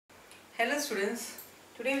Hello students,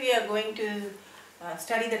 today we are going to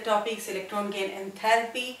study the topics electron gain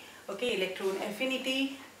enthalpy, electron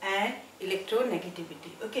affinity and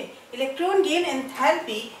electronegativity. Electron gain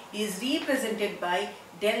enthalpy is represented by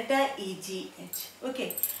delta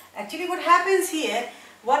EGH. Actually what happens here,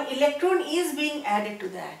 one electron is being added to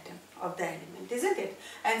the atom of the element, isn't it?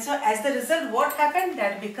 And so as the result, what happened?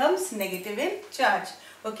 That becomes negative in charge.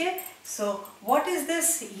 So what is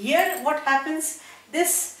this here? What happens?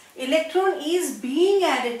 This electron is being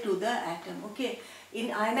added to the atom.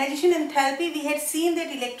 In ionization enthalpy we had seen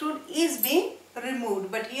that electron is being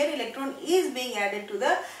removed, but here electron is being added to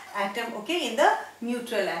the atom, in the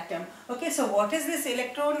neutral atom. So what is this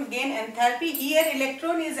electron gain enthalpy? Here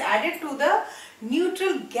electron is added to the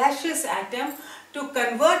neutral gaseous atom to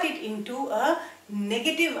convert it into a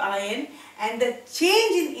negative ion, and the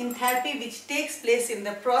change in enthalpy which takes place in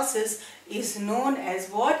the process is known as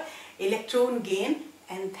what? Electron gain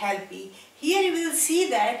enthalpy. Here you will see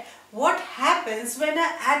that what happens when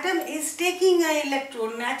an atom is taking an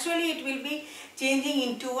electron, naturally it will be changing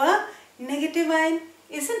into a negative ion,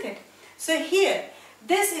 isn't it? So here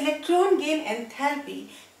this electron gain enthalpy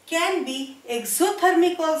can be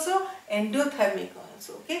exothermic also, endothermic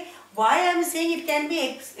also. Why I am saying it can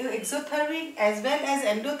be exothermic as well as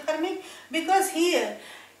endothermic? Because here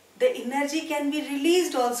the energy can be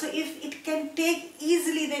released also if it can take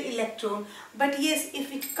easily the electron. But yes,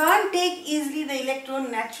 if it can't take easily the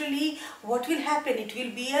electron, naturally what will happen? It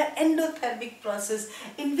will be an endothermic process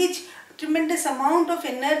in which tremendous amount of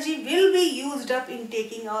energy will be used up in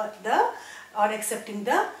taking or accepting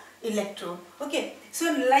the electron.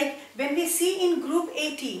 So like when we see in group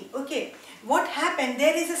 18, what happened?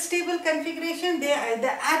 There is a stable configuration, the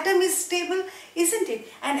atom is stable, isn't it?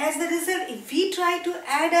 And as the result, if we try to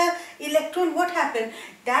add a electron, what happened?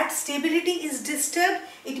 That stability is disturbed,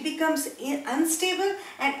 it becomes unstable,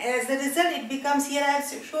 and as a result it becomes, here I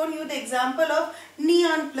have shown you the example of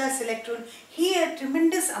neon plus electron. Here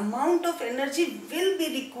tremendous amount of energy will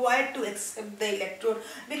be required to accept the electron,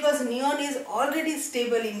 because neon is already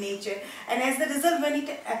stable in nature, and as the result when it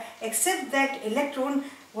accepts that electron,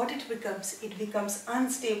 what it becomes? It becomes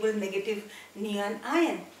unstable negative neon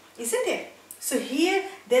ion, isn't it? So here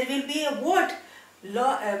there will be a what?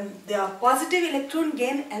 The positive electron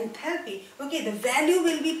gain enthalpy. The value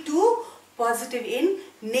will be too positive in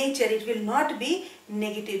nature. It will not be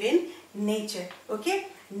negative in nature.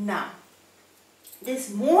 Now,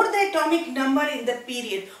 this more the atomic number in the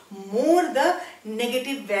period, more the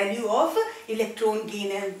negative value of electron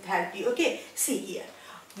gain enthalpy. See here.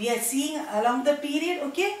 We are seeing along the period,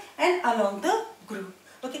 and along the group.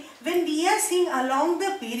 When we are seeing along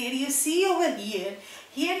the period, you see over here,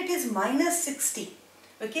 it is minus 60,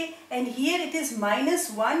 and here it is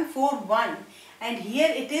minus 141, and here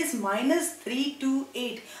it is minus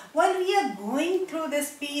 328. While we are going through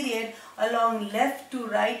this period along left to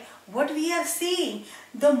right, what we are seeing?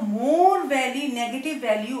 The more value, negative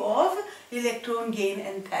value of electron gain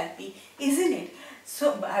enthalpy, isn't it?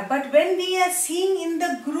 So, but when we are seeing in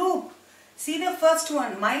the group, see the first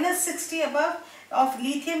one, minus 60 above of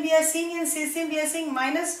lithium we are seeing, in cesium we are seeing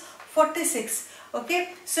minus 46.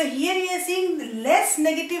 So here we are seeing less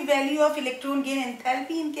negative value of electron gain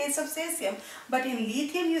enthalpy in case of cesium, but in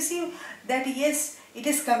lithium you see that yes, it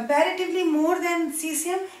is comparatively more than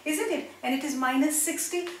cesium, isn't it? And it is minus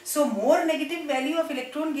 60. So more negative value of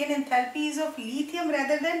electron gain enthalpy is of lithium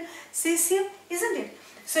rather than cesium, isn't it?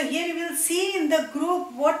 So here you will see in the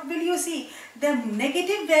group, what will you see? The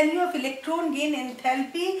negative value of electron gain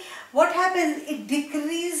enthalpy, what happens? It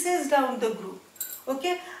decreases down the group.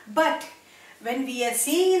 But when we are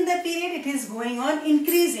seeing in the period, it is going on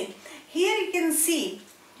increasing. Here you can see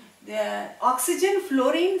the oxygen,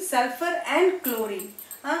 fluorine, sulfur and chlorine.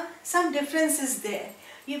 Some difference is there.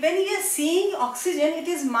 When you are seeing oxygen, it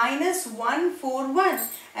is minus 141,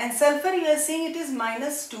 and sulfur you are seeing it is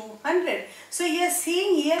minus 200. So you are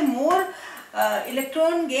seeing here more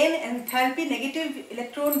electron gain enthalpy, negative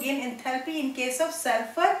electron gain enthalpy in case of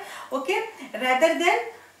sulfur, rather than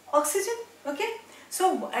oxygen.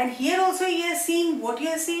 So, and here also you are seeing, what you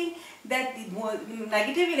are seeing, that the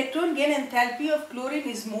negative electron gain enthalpy of chlorine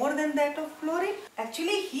is more than that of fluorine.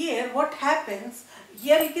 Actually here what happens,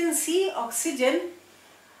 here you can see oxygen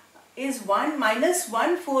is minus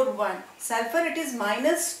 141, sulfur it is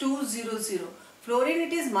minus 200, fluorine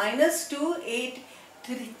it is minus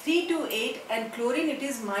 328, and chlorine it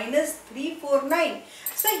is minus 349.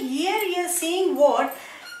 So here you are seeing what?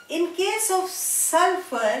 In case of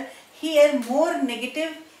sulfur, here more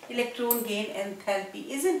negative electron gain enthalpy,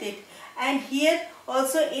 isn't it? And here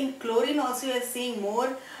also in chlorine also you are seeing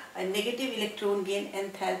more a negative electron gain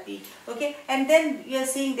enthalpy. Okay, and then you are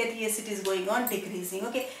seeing that yes, it is going on decreasing.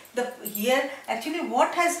 Okay, here actually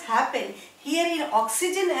what has happened here in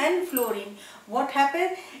oxygen and fluorine, what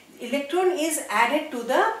happened, electron is added to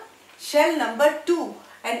the shell number 2,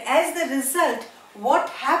 and as the result what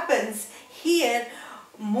happens here,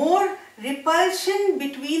 more repulsion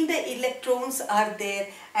between the electrons are there,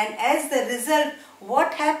 and as the result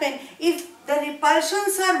what happen, if the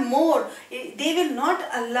repulsions are more, they will not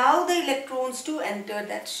allow the electrons to enter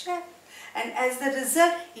that shell, and as the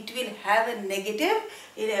result it will have a negative,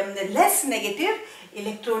 less negative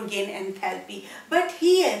electron gain enthalpy. But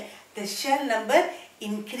here the shell number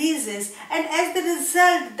increases, and as the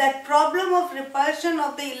result that problem of repulsion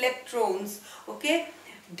of the electrons, okay,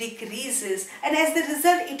 decreases, and as the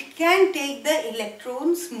result it can take the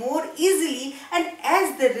electrons more easily, and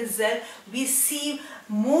as the result we see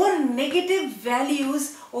more negative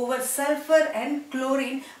values over sulfur and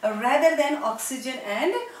chlorine rather than oxygen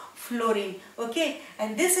and fluorine. Okay,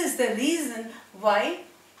 and this is the reason why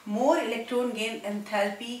more electron gain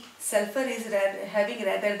enthalpy sulfur is having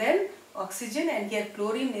rather than oxygen, and here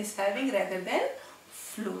chlorine is having rather than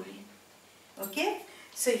fluorine. Okay,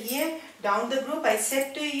 so here down the group I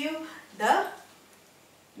said to you the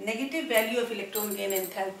negative value of electron gain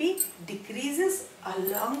enthalpy decreases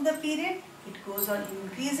along the period, it goes on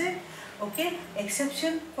increasing. Okay,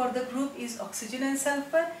 exception for the group is oxygen and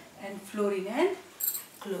sulfur and fluorine and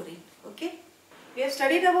chlorine. Okay, we have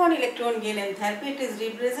studied about electron gain enthalpy. It is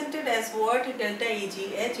represented as what? Delta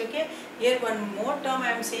EGH. Okay, here one more term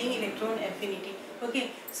I am saying, electron affinity.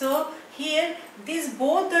 Okay, so here these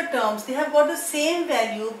both the terms, they have got the same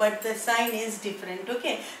value but the sign is different.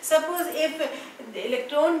 Okay, suppose if the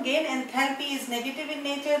electron gain enthalpy is negative in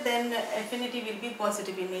nature, then affinity will be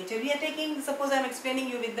positive in nature. We are taking, suppose I am explaining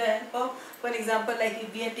you with the help of, for example, like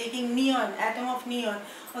if we are taking neon, atom of neon.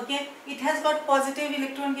 Okay, it has got positive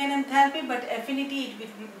electron gain enthalpy, but affinity it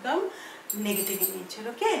will become negative in nature.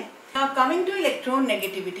 Okay, now coming to electron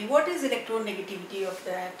negativity. What is electron negativity of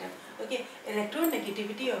the atom? Okay, electron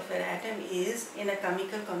negativity of an atom is, in a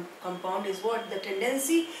chemical compound, is what? The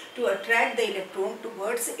tendency to attract the electron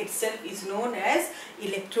towards itself is known as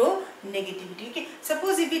electronegativity. Okay,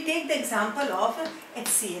 suppose if we take the example of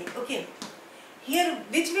HCl. Okay, here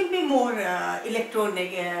which will be more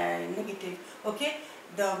negative? Okay,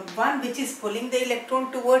 the one which is pulling the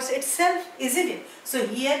electron towards itself, isn't it? So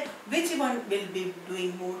here which one will be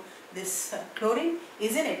doing more? This chlorine,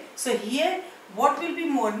 isn't it? So here what will be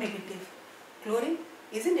more negative? Chlorine,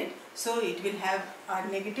 isn't it? So it will have a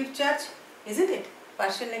negative charge, isn't it?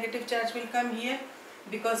 Partial negative charge will come here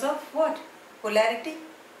because of what? Polarity.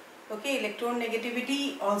 Okay, electron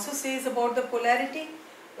negativity also says about the polarity.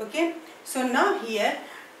 Okay, so now here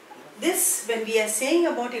this, when we are saying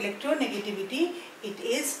about electron negativity, it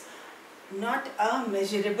is not a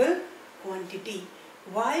measurable quantity.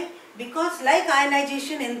 Why? Because like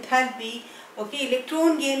ionization enthalpy, okay,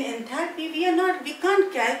 electron gain enthalpy, we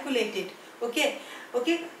can't calculate it. Okay,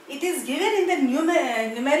 it is given in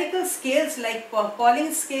the numerical scales like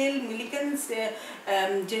Pauling scale, Millikan's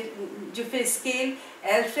Giffey scale,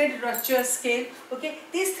 Alfred-Röscher scale. Okay,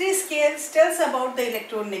 these three scales tells about the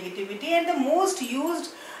electron negativity, and the most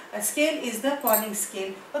used scale is the Pauling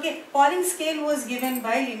scale. Okay, Pauling scale was given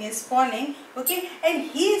by Linus Pauling. Okay, and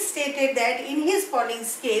he stated that in his Pauling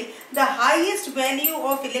scale the highest value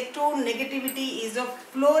of electron negativity is of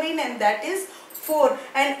fluorine, and that is 4,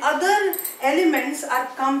 and other elements are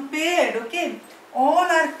compared. Okay, all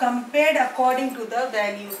are compared according to the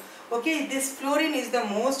value. Okay, this fluorine is the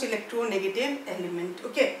most electronegative element.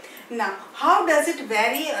 Okay, now how does it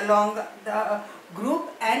vary along the group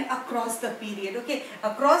and across the period? Okay,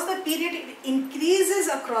 across the period it increases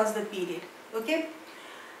across the period. Okay,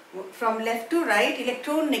 from left to right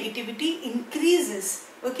electron negativity increases.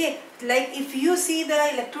 Okay, like if you see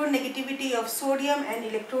the electron negativity of sodium and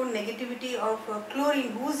electron negativity of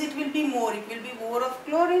chlorine, whose it will be more? It will be more of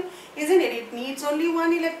chlorine, isn't it? It needs only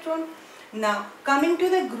one electron. Now coming to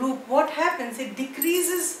the group, what happens? It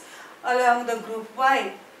decreases along the group.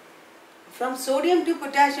 Why? From sodium to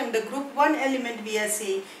potassium, the group 1 element we are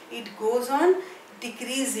saying, it goes on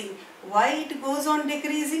decreasing. Why it goes on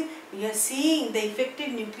decreasing? We are seeing the effective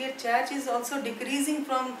nuclear charge is also decreasing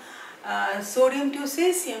from sodium to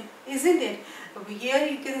cesium, isn't it? Here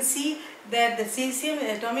you can see that the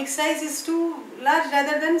cesium atomic size is too large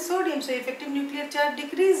rather than sodium, so effective nuclear charge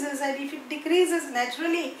decreases, and if it decreases,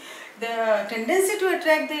 naturally the tendency to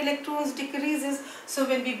attract the electrons decreases. So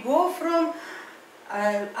when we go from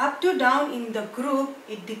up to down in the group,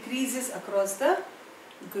 it decreases across the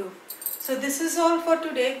group. So this is all for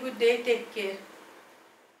today. Good day, take care.